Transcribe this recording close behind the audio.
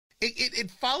it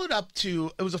followed up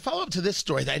to, it was a follow-up to this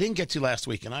story that I didn't get to last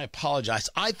week, and I apologize.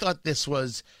 I thought this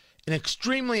was an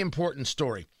extremely important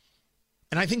story,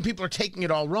 and I think people are taking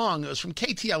it all wrong. It was from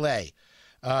KTLA.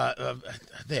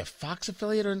 They have Fox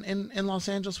affiliate in Los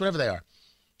Angeles, whatever they are.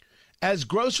 As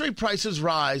grocery prices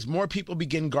rise, more people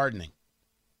begin gardening.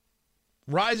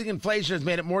 Rising inflation has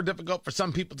made it more difficult for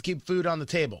some people to keep food on the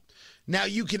table. Now,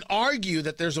 you can argue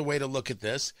that there's a way to look at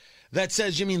this that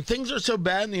says, you mean things are so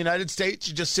bad in the United States,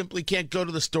 you just simply can't go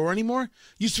to the store anymore?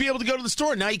 You used to be able to go to the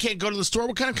store. Now you can't go to the store.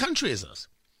 What kind of country is this?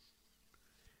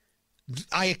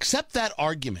 I accept that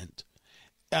argument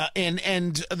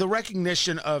and the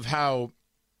recognition of how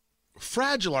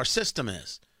fragile our system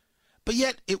is. But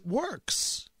yet it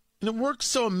works. And it works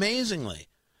so amazingly.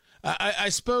 I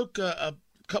spoke a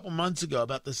couple months ago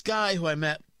about this guy who I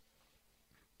met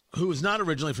who was not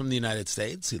originally from the United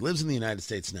States. He lives in the United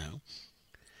States now. And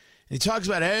he talks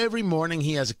about every morning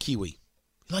he has a kiwi.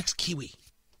 He likes kiwi.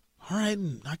 All right,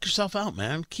 knock yourself out,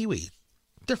 man. Kiwi.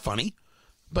 They're funny.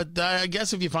 But I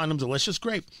guess if you find them delicious,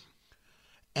 great.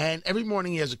 And every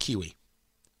morning he has a kiwi.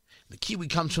 The kiwi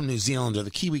comes from New Zealand, or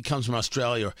the kiwi comes from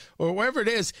Australia, or wherever it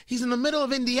is. He's in the middle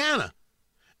of Indiana.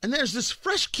 And there's this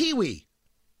fresh kiwi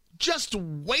just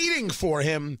waiting for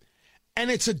him,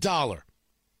 and it's $1.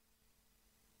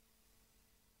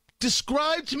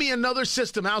 Describe to me another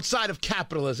system outside of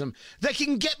capitalism that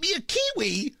can get me a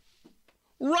kiwi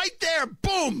right there.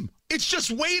 Boom. It's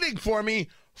just waiting for me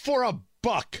for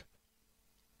 $1.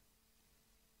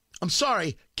 I'm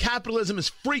sorry. Capitalism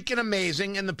is freaking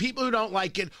amazing, and the people who don't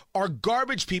like it are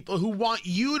garbage people who want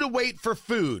you to wait for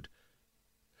food.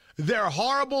 They're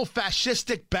horrible,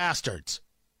 fascistic bastards.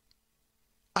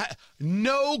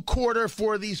 No quarter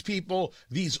for these people,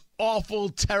 these awful,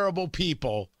 terrible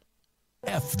people.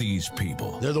 F these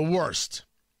people. They're the worst.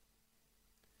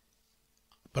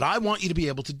 But I want you to be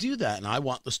able to do that, and I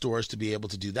want the stores to be able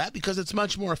to do that because it's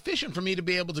much more efficient for me to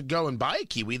be able to go and buy a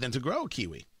kiwi than to grow a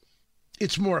kiwi.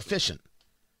 It's more efficient.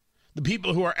 The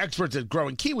people who are experts at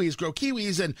growing kiwis grow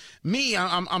kiwis, and me,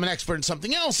 I'm an expert in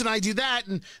something else, and I do that,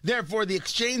 and therefore the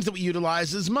exchange that we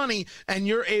utilize is money, and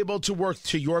you're able to work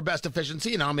to your best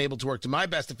efficiency, and I'm able to work to my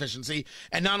best efficiency,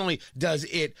 and not only does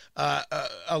it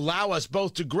allow us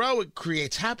both to grow, it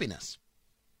creates happiness.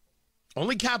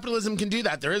 Only capitalism can do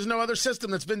that. There is no other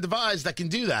system that's been devised that can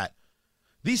do that.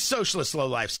 These socialist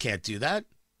lowlifes can't do that.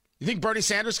 You think Bernie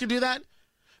Sanders can do that?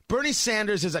 Bernie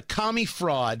Sanders is a commie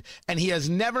fraud, and he has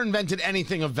never invented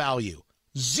anything of value.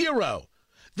 Zero.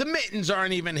 The mittens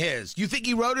aren't even his. You think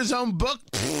he wrote his own book?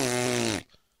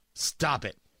 Stop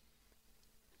it.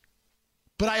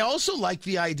 But I also like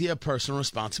the idea of personal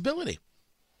responsibility.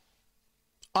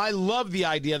 I love the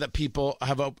idea that people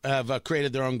have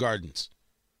created their own gardens.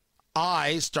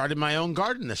 I started my own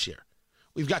garden this year.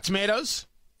 We've got tomatoes.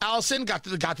 Allison got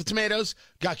the tomatoes,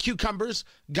 got cucumbers,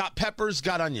 got peppers,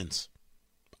 got onions.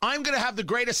 I'm going to have the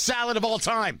greatest salad of all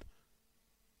time.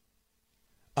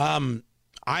 I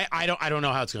don't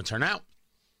know how it's going to turn out,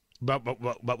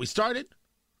 but we started.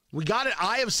 We got it.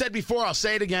 I have said before, I'll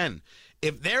say it again.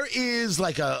 If there is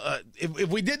like if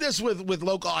we did this with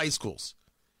local high schools,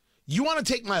 you want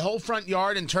to take my whole front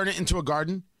yard and turn it into a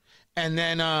garden, and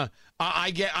then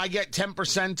I get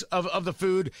 10% of the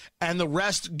food, and the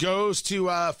rest goes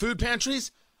to food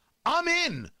pantries. I'm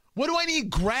in. What do I need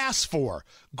grass for?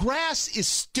 Grass is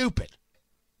stupid.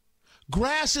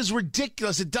 Grass is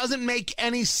ridiculous. It doesn't make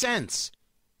any sense.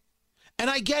 And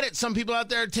I get it. Some people out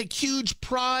there take huge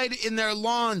pride in their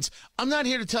lawns. I'm not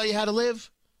here to tell you how to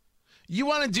live. You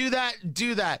want to do that?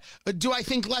 Do that. Do I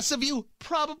think less of you?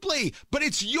 Probably. But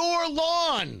it's your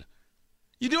lawn.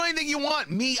 You do anything you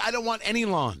want. Me, I don't want any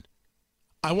lawn.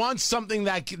 I want something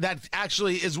that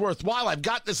actually is worthwhile. I've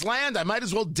got this land. I might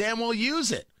as well damn well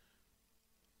use it.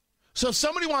 So if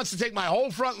somebody wants to take my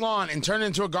whole front lawn and turn it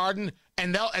into a garden,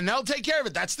 and they'll take care of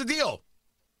it, that's the deal.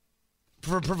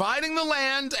 For providing the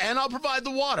land, and I'll provide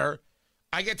the water,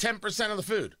 I get 10% of the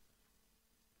food.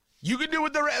 You can do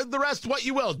with the rest what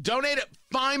you will. Donate it,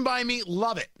 fine by me,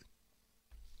 love it.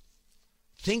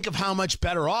 Think of how much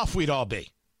better off we'd all be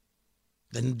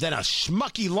than a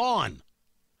schmucky lawn.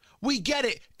 We get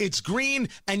it. It's green,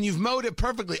 and you've mowed it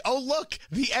perfectly. Oh, look,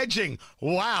 the edging.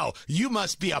 Wow, you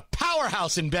must be a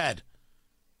powerhouse in bed.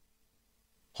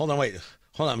 Hold on, wait.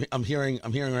 Hold on. I'm hearing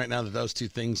right now that those two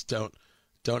things don't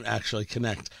actually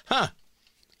connect. Huh,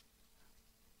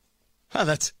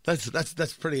 that's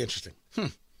pretty interesting.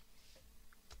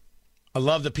 I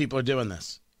love that people are doing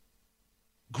this.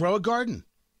 Grow a garden.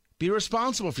 Be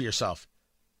responsible for yourself.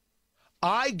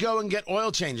 I go and get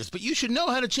oil changes, but you should know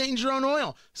how to change your own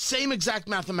oil. Same exact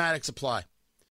mathematics apply.